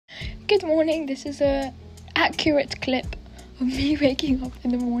Good morning. This is a accurate clip of me waking up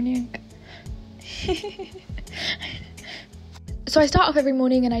in the morning. So I start off every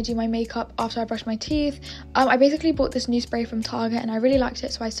morning and I do my makeup after I brush my teeth. I basically bought this new spray from Target and I really liked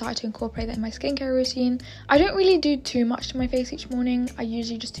it, so I started to incorporate that in my skincare routine. I don't really do too much to my face each morning. I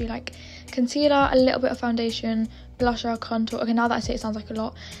usually just do like concealer, a little bit of foundation, blusher, contour. Okay, now that I say it sounds like a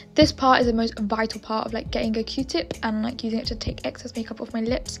lot. This part is the most vital part of like getting a Q-tip and like using it to take excess makeup off my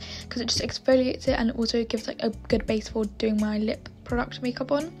lips, because it just exfoliates it and also gives like a good base for doing my lip product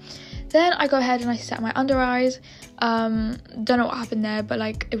makeup on. Then I go ahead and I set my under eyes. Don't know what happened there, but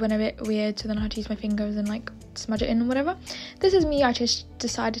like it went a bit weird, so then I had to use my fingers and like smudge it in or whatever. This is me. I just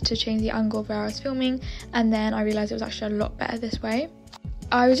decided to change the angle of where I was filming, and then I realised it was actually a lot better this way.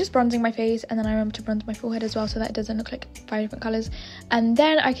 I was just bronzing my face, and then I remembered to bronze my forehead as well so that it doesn't look like 5 different colours. And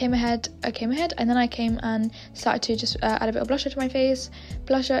then I came ahead and then I came and started to just add a bit of blusher to my face.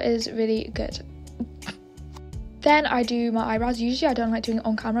 Blusher is really good. Then I do my eyebrows. Usually I don't like doing it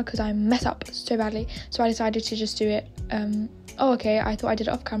on camera because I mess up so badly, so I decided to just do it. Oh, okay, I thought I did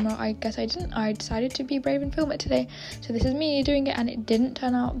it off camera. I guess I didn't. I decided to be brave and film it today. So this is me doing it, and it didn't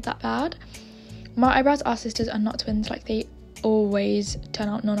turn out that bad. My eyebrows are sisters and not twins, like they always turn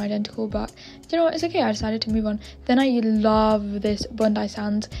out non-identical, but you know what, it's okay. I decided to move on. Then I love this Bondi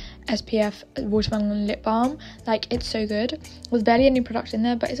Sands SPF watermelon lip balm. Like, it's so good. There's barely any product in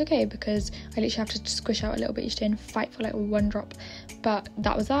there, but it's okay because I literally have to squish out a little bit each day and fight for like 1 drop. But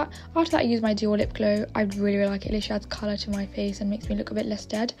that was that. After that I used my Dior lip glow. I really like it. It literally adds colour to my face and makes me look a bit less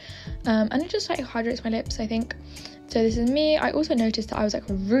dead, and it just like hydrates my lips, I think. So this is me. I also noticed that I was like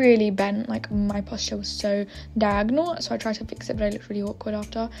really bent, like my posture was so diagonal, so I tried to fix it but I looked really awkward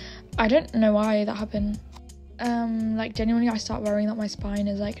after. I don't know why that happened. Like genuinely I start worrying that my spine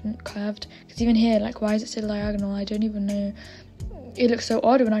is like curved, because even here, like, why is it still diagonal? I don't even know. It looks so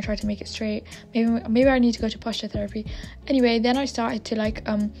odd when I try to make it straight. Maybe I need to go to posture therapy. Anyway, then I started to like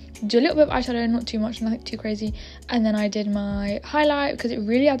do a little bit of eyeshadow, not too much, nothing too crazy, and then I did my highlight because it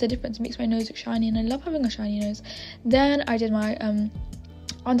really adds a difference. It makes my nose look shiny, and I love having a shiny nose. Then I did my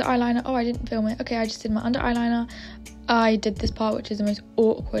under eyeliner. Oh, I didn't film it. Okay, I just did my under eyeliner. I did this part, which is the most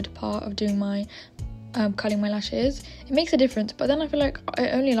awkward part of doing my curling my lashes. It makes a difference, but then I feel like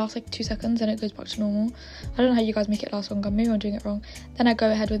it only lasts like 2 seconds and it goes back to normal. I don't know how you guys make it last longer. Maybe I'm doing it wrong. Then I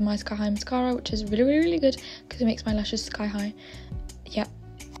go ahead with my Sky High mascara, which is really good because it makes my lashes sky high. Yeah.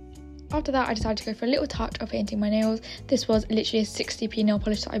 After that I decided to go for a little touch of painting my nails. This was literally a 60p nail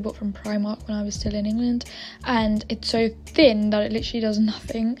polish that I bought from Primark when I was still in England, and it's so thin that it literally does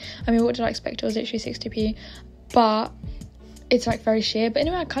nothing. I mean, what did I expect? It was literally 60p, but it's like very sheer. But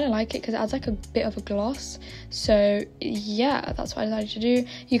anyway, I kind of like it because it adds like a bit of a gloss. So yeah, that's what I decided to do.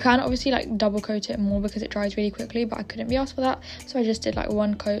 You can obviously like double coat it more because it dries really quickly, but I couldn't be asked for that, so I just did like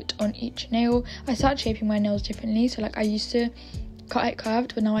 1 coat on each nail. I started shaping my nails differently, so like I used to cut it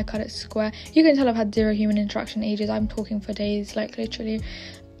curved, but now I cut it square. You can tell I've had 0 human interaction in ages. I'm talking for days, like literally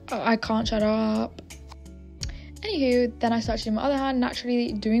I can't shut up. Anywho, then I started doing my other hand.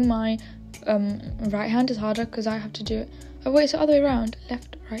 Naturally doing my right hand is harder because I have to do it. Oh wait, it's the other way around.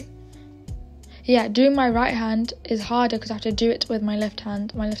 Left, right. Yeah, doing my right hand is harder because I have to do it with my left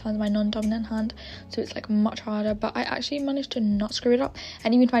hand. My left hand is my non-dominant hand, so it's like much harder, but I actually managed to not screw it up.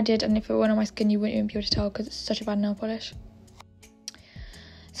 And even if I did, and if it were on my skin, you wouldn't even be able to tell because it's such a bad nail polish.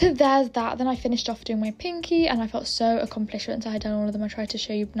 So there's that. Then I finished off doing my pinky and I felt so accomplished once I had done all of them. I tried to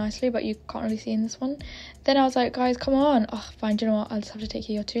show you nicely, but you can't really see in this one. Then I was like, guys, come on. Oh, fine, do you know what? I'll just have to take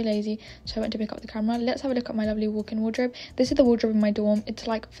you. You're too lazy. So I went to pick up the camera. Let's have a look at my lovely walk-in wardrobe. This is the wardrobe in my dorm. It's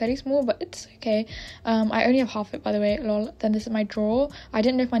like fairly small, but it's okay. I only have half of it, by the way, lol. Then this is my drawer. I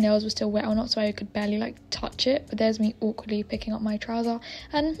didn't know if my nails were still wet or not, so I could barely like touch it. But there's me awkwardly picking up my trouser.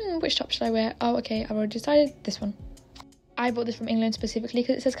 And which top should I wear? Oh, okay, I've already decided. This one. I bought this from England specifically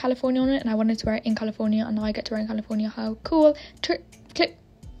because it says California on it, and I wanted to wear it in California, and now I get to wear it in California. How cool. Click.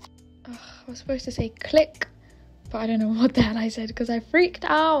 Ugh, I was supposed to say click, but I don't know what the hell I said because I freaked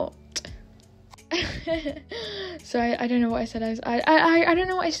out. So I don't know what I said. I don't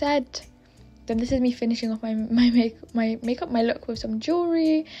know what I said. Then this is me finishing off my makeup, my look with some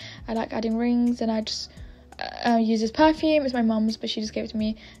jewelry. I like adding rings, and I just use this perfume. It's my mum's, but she just gave it to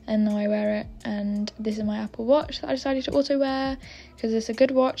me, and now I wear it. And this is my Apple Watch that I decided to also wear because it's a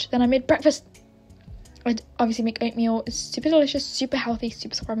good watch. Then I made breakfast. I obviously make oatmeal. It's super delicious, super healthy,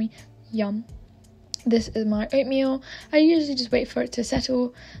 super scrummy, yum. This is my oatmeal. I usually just wait for it to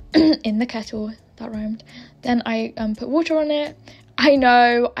settle in the kettle. That rhymed. Then I put water on it. I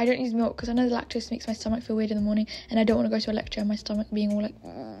know I don't use milk because I know the lactose makes my stomach feel weird in the morning, and I don't want to go to a lecture and my stomach being all like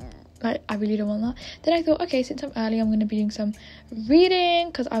Like, I really don't want that. Then I thought, okay, since I'm early, I'm going to be doing some reading,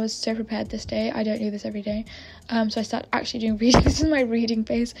 because I was so prepared this day. I don't do this every day. So I started actually doing reading. This is my reading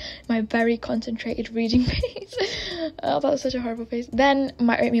face, my very concentrated reading face. Oh, that was such a horrible face. Then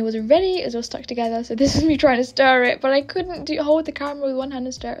my oatmeal was ready. It was all stuck together. So this is me trying to stir it, but I couldn't hold the camera with one hand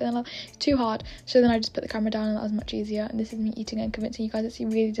and stir it. And then it's too hard. So then I just put the camera down, and that was much easier. And this is me eating it and convincing you guys it's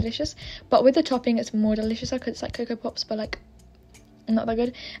really delicious. But with the topping, it's more delicious because it's like Cocoa Pops, but like not that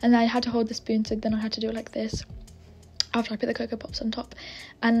good. And then I had to hold the spoon, so then I had to do it like this after I put the Cocoa Pops on top.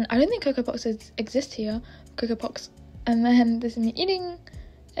 And I don't think Cocoa Pops exist here. Cocoa Pops. And then this is me eating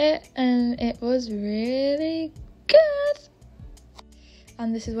it, and it was really good.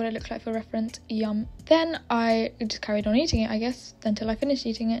 And this is what it looked like for reference. Yum. Then I just carried on eating it, I guess, until I finished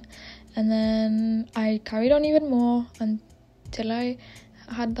eating it. And then I carried on even more until I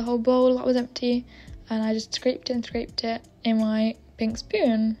had the whole bowl that was empty. And I just scraped it in my pink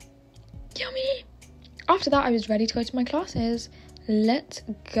spoon. Yummy! After that, I was ready to go to my classes. Let's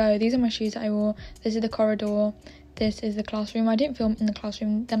go. These are my shoes that I wore. This is the corridor. This is the classroom. I didn't film in the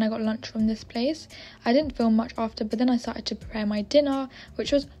classroom. Then I got lunch from this place. I didn't film much after, but then I started to prepare my dinner,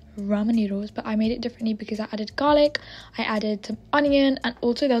 which was ramen noodles, but I made it differently because I added garlic, I added some onion, and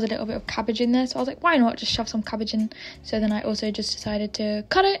also there was a little bit of cabbage in there, so I was like, why not just shove some cabbage in? So then I also just decided to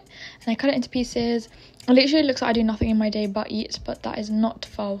cut it, and I cut it into pieces. It literally looks like I do nothing in my day but eat, but that is not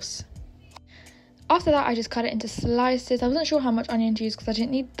false. After that, I just cut it into slices. I wasn't sure how much onion to use because I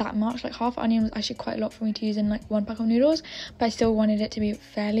didn't need that much. Like, half onion was actually quite a lot for me to use in like one pack of noodles, but I still wanted it to be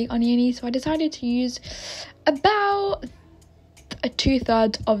fairly oniony, so I decided to use about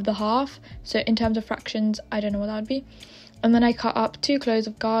 2/3 of the half. So in terms of fractions, I don't know what that would be. And then I cut up 2 cloves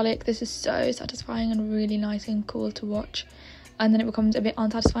of garlic. This is so satisfying and really nice and cool to watch. And then it becomes a bit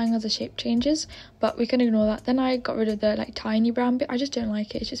unsatisfying as the shape changes, but we can ignore that. Then I got rid of the like tiny brown bit. I just don't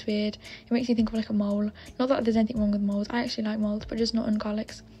like it. It's just weird. It makes me think of like a mole. Not that there's anything wrong with moles. I actually like moles, but just not on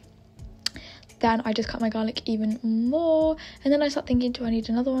garlics. Then I just cut my garlic even more, and then I start thinking, do I need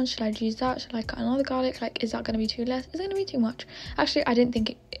another one? Should I use that? Should I cut another garlic? Like, is that going to be too less? Is it going to be too much? Actually, I didn't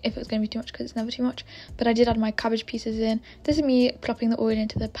think if it was going to be too much because it's never too much, but I did add my cabbage pieces in. This is me plopping the oil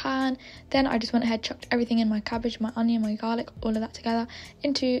into the pan. Then I just went ahead, chucked everything in, my cabbage, my onion, my garlic, all of that together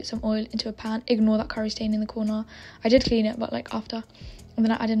into some oil, into a pan. Ignore that curry stain in the corner. I did clean it, but like after. And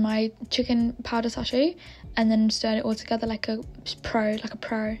then I added my chicken powder sachet and then stirred it all together like a pro.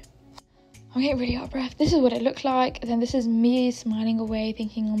 I'm getting really out of breath. This is what it looked like. And then this is me smiling away,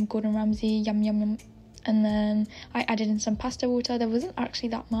 thinking I'm Gordon Ramsay, yum, yum, yum. And then I added in some pasta water. There wasn't actually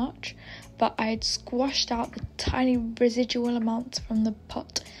that much, but I had squashed out the tiny residual amounts from the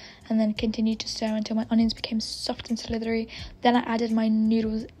pot and then continued to stir until my onions became soft and slithery. Then I added my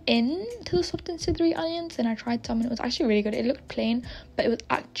noodles into the soft and slithery onions, and I tried some and it was actually really good. It looked plain, but it was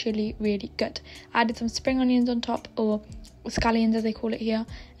actually really good. I added some spring onions on top, or scallions as they call it here,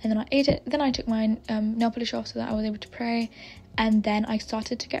 and then I ate it. Then I took my nail polish off so that I was able to pray, and then I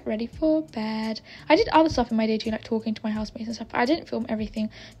started to get ready for bed. I did other stuff in my day too, like talking to my housemates and stuff, but I didn't film everything.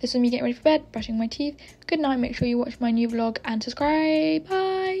 This was me getting ready for bed, brushing my teeth. Good night. Make sure you watch my new vlog and subscribe.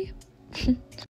 Bye.